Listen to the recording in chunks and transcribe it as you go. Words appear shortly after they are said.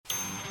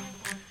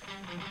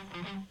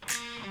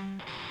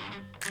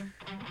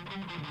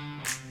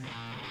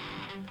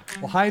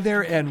Well, hi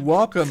there, and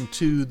welcome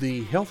to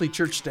the Healthy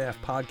Church Staff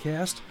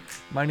Podcast.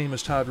 My name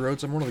is Todd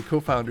Rhodes. I'm one of the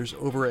co-founders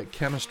over at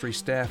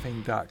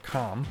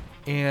chemistrystaffing.com.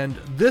 And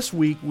this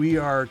week we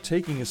are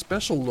taking a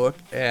special look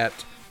at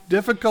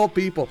difficult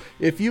people.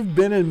 If you've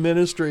been in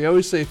ministry, I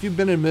always say if you've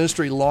been in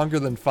ministry longer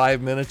than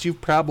 5 minutes,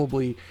 you've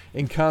probably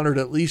encountered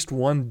at least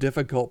one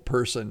difficult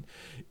person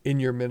in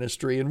your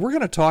ministry. And we're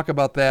going to talk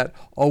about that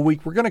all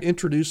week. We're going to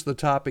introduce the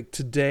topic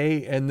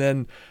today, and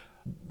then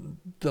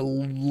the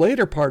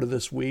later part of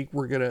this week,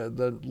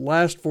 the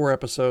last 4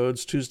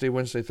 episodes, Tuesday,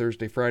 Wednesday,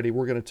 Thursday, Friday,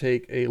 we're going to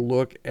take a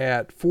look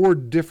at 4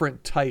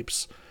 different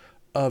types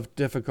of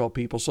difficult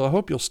people. So I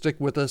hope you'll stick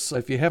with us.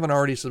 If you haven't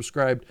already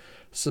subscribe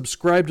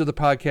to the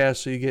podcast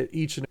so you get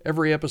each and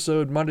every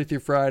episode, Monday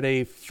through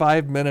Friday,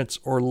 5 minutes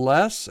or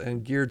less,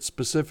 and geared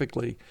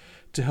specifically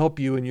to help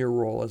you in your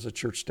role as a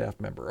church staff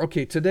member.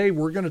 Okay, today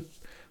we're going to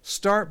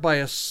start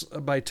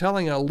by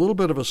telling a little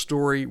bit of a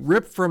story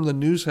ripped from the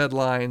news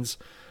headlines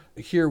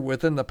here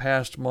within the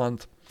past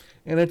month.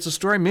 And it's a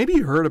story, maybe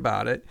you heard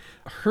about it.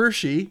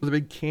 Hershey, the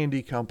big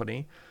candy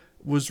company,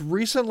 was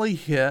recently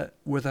hit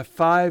with a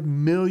 $5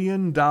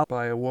 million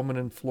by a woman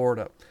in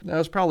Florida. Now,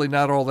 it's probably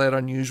not all that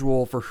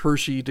unusual for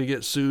Hershey to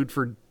get sued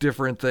for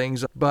different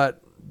things,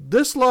 but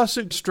this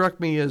lawsuit struck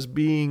me as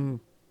being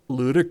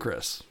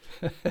ludicrous.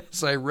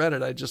 As I read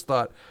it, I just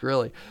thought,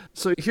 really?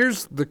 So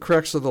here's the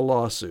crux of the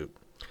lawsuit.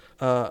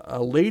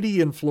 A lady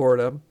in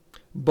Florida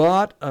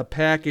bought a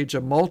package,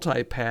 a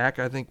multi-pack,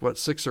 I think,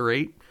 6 or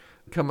 8,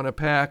 come in a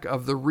pack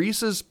of the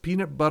Reese's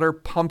peanut butter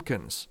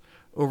pumpkins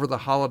over the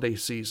holiday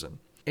season.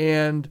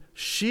 And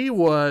she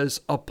was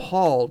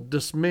appalled,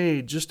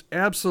 dismayed, just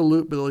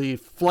absolutely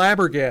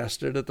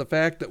flabbergasted at the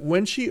fact that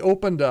when she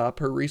opened up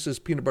her Reese's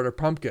peanut butter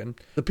pumpkin,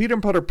 the peanut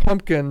butter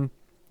pumpkin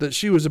that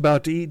she was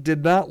about to eat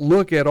did not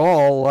look at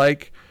all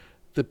like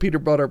the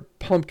peanut butter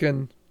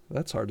pumpkin,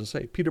 that's hard to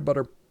say, peanut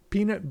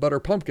butter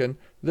pumpkin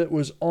that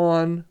was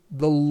on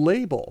the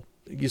label.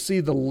 You see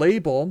the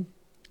label,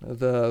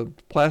 the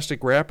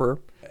plastic wrapper,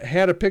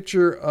 had a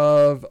picture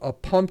of a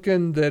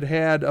pumpkin that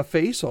had a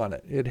face on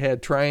it. It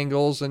had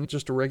triangles and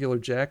just a regular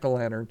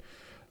jack-o'-lantern.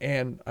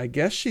 And I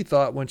guess she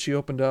thought when she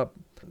opened up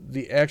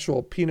the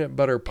actual peanut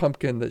butter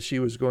pumpkin that she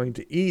was going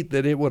to eat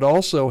that it would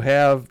also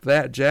have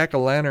that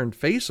jack-o'-lantern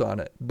face on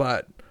it.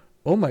 But,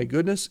 oh my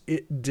goodness,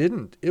 it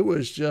didn't. It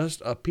was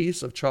just a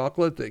piece of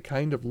chocolate that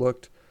kind of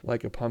looked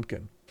like a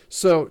pumpkin.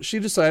 So she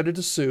decided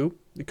to sue.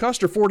 It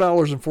cost her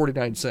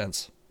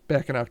 $4.49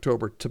 back in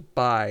October to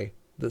buy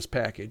this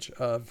package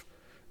of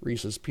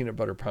Reese's peanut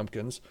butter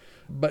pumpkins.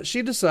 But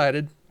she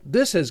decided,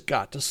 this has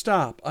got to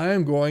stop. I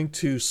am going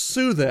to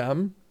sue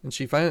them. And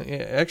she finally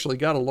actually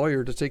got a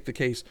lawyer to take the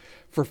case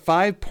for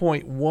 $5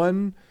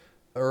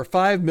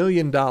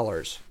 million.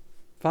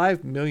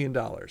 $5 million.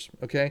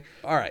 Okay?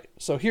 All right.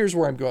 So here's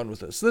where I'm going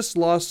with this. This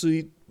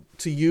lawsuit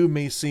to you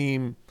may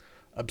seem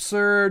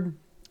absurd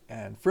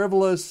and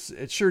frivolous.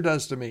 It sure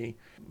does to me.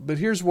 But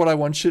here's what I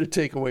want you to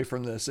take away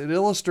from this. It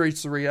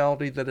illustrates the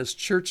reality that as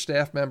church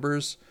staff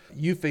members,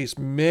 you face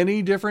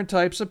many different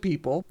types of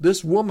people.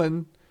 This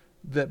woman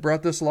that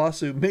brought this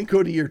lawsuit may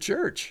go to your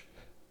church.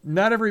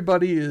 Not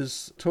everybody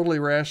is totally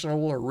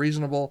rational or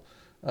reasonable.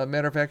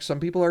 Matter of fact, some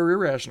people are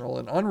irrational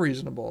and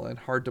unreasonable and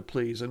hard to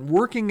please. And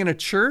working in a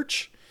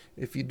church,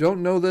 if you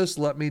don't know this,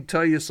 let me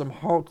tell you some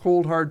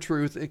cold, hard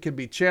truth. It can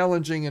be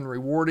challenging and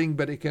rewarding,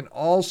 but it can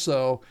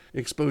also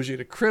expose you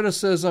to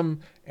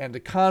criticism and to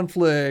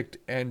conflict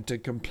and to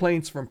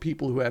complaints from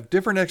people who have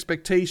different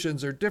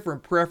expectations or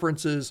different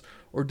preferences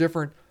or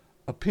different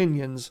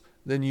opinions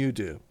than you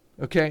do.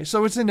 Okay,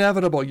 so it's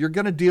inevitable. You're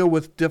going to deal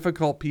with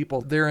difficult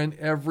people. They're in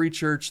every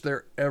church.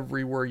 They're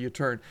everywhere you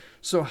turn.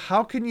 So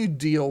how can you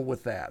deal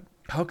with that?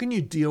 How can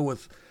you deal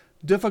with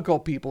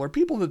difficult people or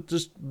people that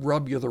just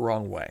rub you the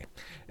wrong way?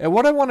 And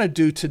what I want to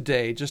do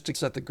today, just to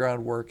set the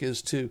groundwork,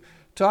 is to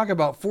talk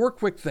about 4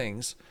 quick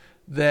things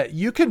that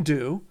you can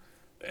do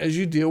as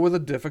you deal with a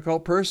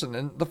difficult person.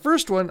 And the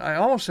first one, I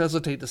almost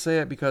hesitate to say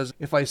it because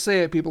if I say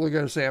it, people are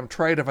going to say I'm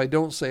trite. If I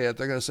don't say it,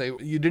 they're going to say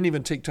you didn't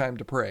even take time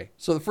to pray.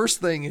 So the first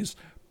thing is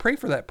pray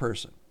for that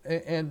person.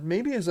 And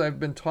maybe as I've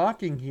been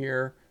talking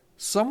here,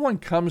 someone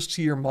comes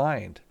to your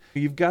mind.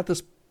 You've got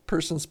this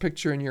person's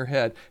picture in your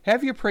head.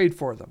 Have you prayed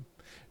for them?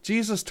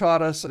 Jesus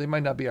taught us, they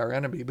might not be our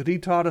enemy, but he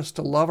taught us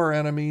to love our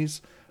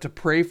enemies, to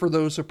pray for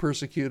those who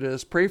persecute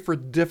us, pray for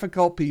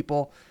difficult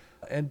people,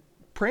 and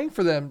praying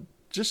for them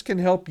just can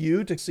help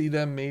you to see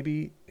them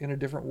maybe in a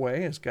different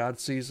way as God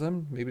sees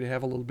them, maybe to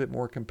have a little bit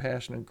more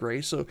compassion and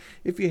grace. So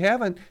if you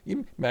haven't,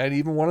 you might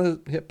even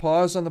want to hit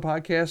pause on the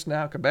podcast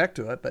now, come back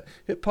to it, but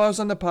hit pause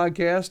on the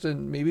podcast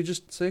and maybe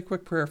just say a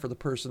quick prayer for the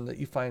person that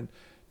you find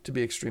to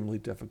be extremely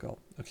difficult.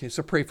 Okay,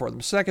 so pray for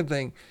them. Second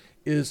thing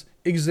is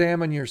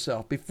examine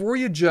yourself. Before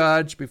you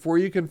judge, before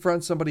you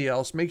confront somebody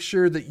else, make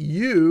sure that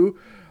you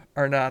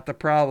are not the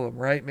problem,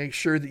 right? Make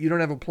sure that you don't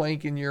have a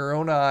plank in your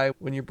own eye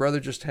when your brother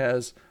just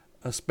has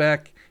a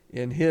speck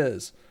in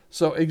his.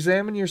 So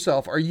examine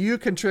yourself. Are you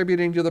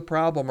contributing to the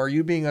problem? Are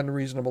you being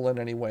unreasonable in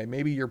any way?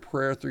 Maybe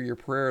through your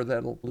prayer,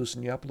 that'll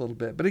loosen you up a little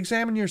bit. But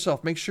examine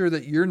yourself. Make sure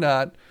that you're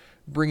not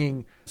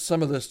bringing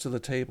some of this to the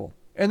table.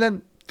 And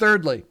then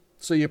thirdly,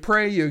 so you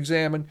pray, you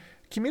examine,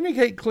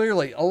 communicate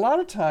clearly. A lot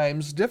of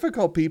times,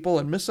 difficult people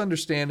and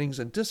misunderstandings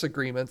and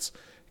disagreements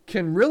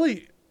can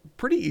really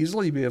pretty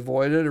easily be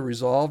avoided or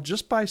resolved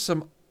just by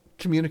some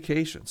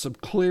communication, some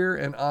clear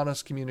and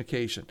honest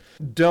communication.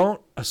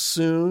 Don't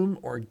assume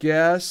or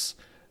guess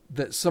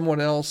that someone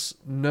else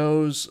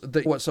knows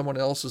what someone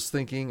else is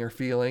thinking or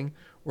feeling,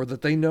 or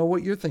that they know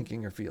what you're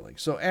thinking or feeling.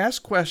 So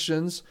ask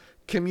questions,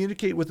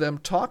 communicate with them,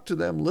 talk to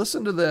them,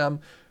 listen to them,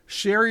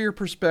 share your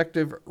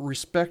perspective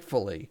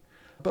respectfully,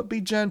 but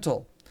be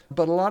gentle.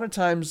 But a lot of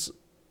times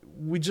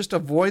we just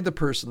avoid the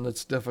person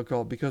that's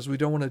difficult because we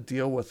don't want to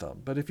deal with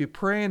them. But if you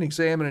pray and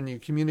examine and you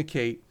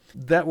communicate,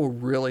 that will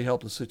really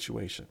help the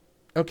situation.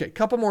 Okay,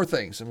 couple more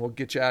things and we'll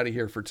get you out of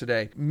here for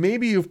today.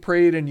 Maybe you've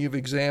prayed and you've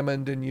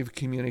examined and you've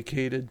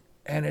communicated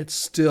and it's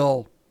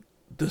still,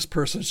 this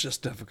person's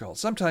just difficult.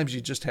 Sometimes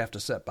you just have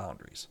to set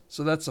boundaries.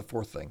 So that's the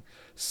fourth thing.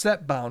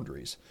 Set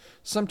boundaries.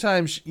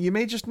 Sometimes you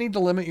may just need to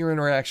limit your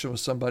interaction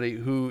with somebody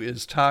who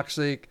is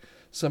toxic,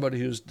 somebody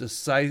who's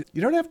decisive.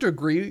 You don't have to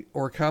agree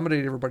or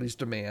accommodate everybody's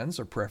demands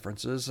or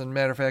preferences. And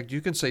matter of fact,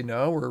 you can say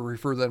no or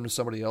refer them to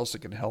somebody else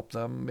that can help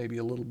them maybe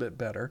a little bit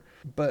better.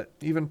 But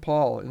even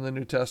Paul in the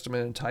New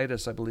Testament, in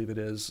Titus, I believe it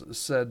is,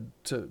 said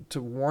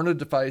to warn a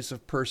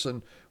divisive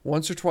person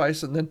once or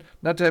twice and then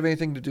not to have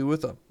anything to do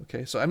with them.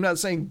 Okay, so I'm not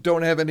saying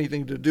don't have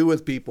anything to do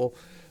with people,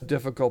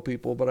 difficult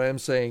people, but I am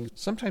saying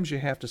sometimes you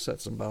have to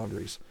set some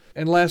boundaries.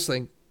 And last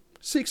thing,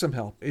 seek some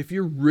help. If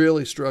you're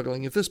really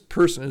struggling, if this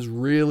person is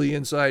really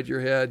inside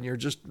your head and you're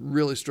just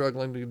really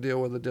struggling to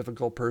deal with a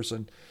difficult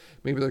person,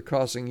 maybe they're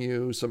causing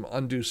you some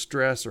undue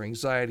stress or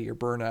anxiety or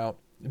burnout,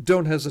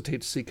 don't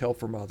hesitate to seek help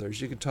from others.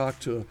 You can talk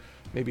to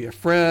maybe a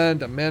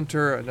friend, a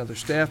mentor, another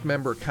staff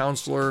member, a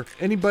counselor,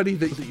 anybody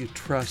that you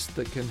trust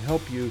that can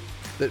help you,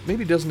 that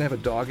maybe doesn't have a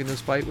dog in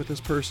this fight with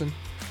this person,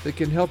 that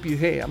can help you.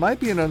 Hey, I might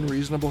be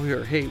unreasonable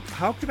here. Hey,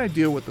 how can I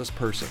deal with this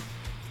person?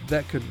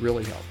 That could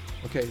really help.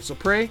 Okay, so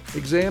pray,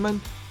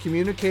 examine,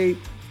 communicate,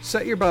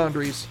 set your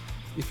boundaries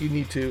if you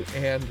need to,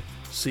 and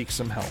seek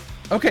some help.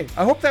 Okay,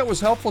 I hope that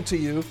was helpful to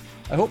you.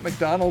 I hope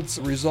McDonald's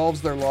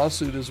resolves their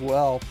lawsuit as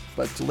well.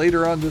 But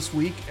later on this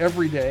week,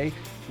 every day,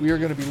 we are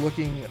going to be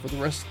looking for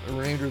the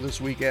remainder of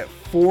this week at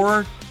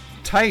 4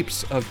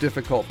 types of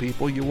difficult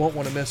people. You won't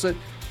want to miss it.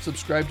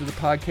 Subscribe to the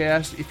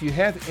podcast. If you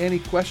have any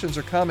questions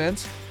or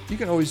comments, you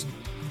can always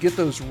get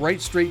those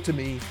right straight to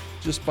me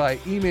just by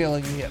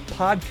emailing me at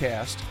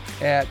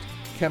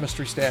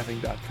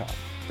podcast@chemistrystaffing.com.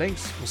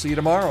 Thanks. We'll see you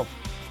tomorrow.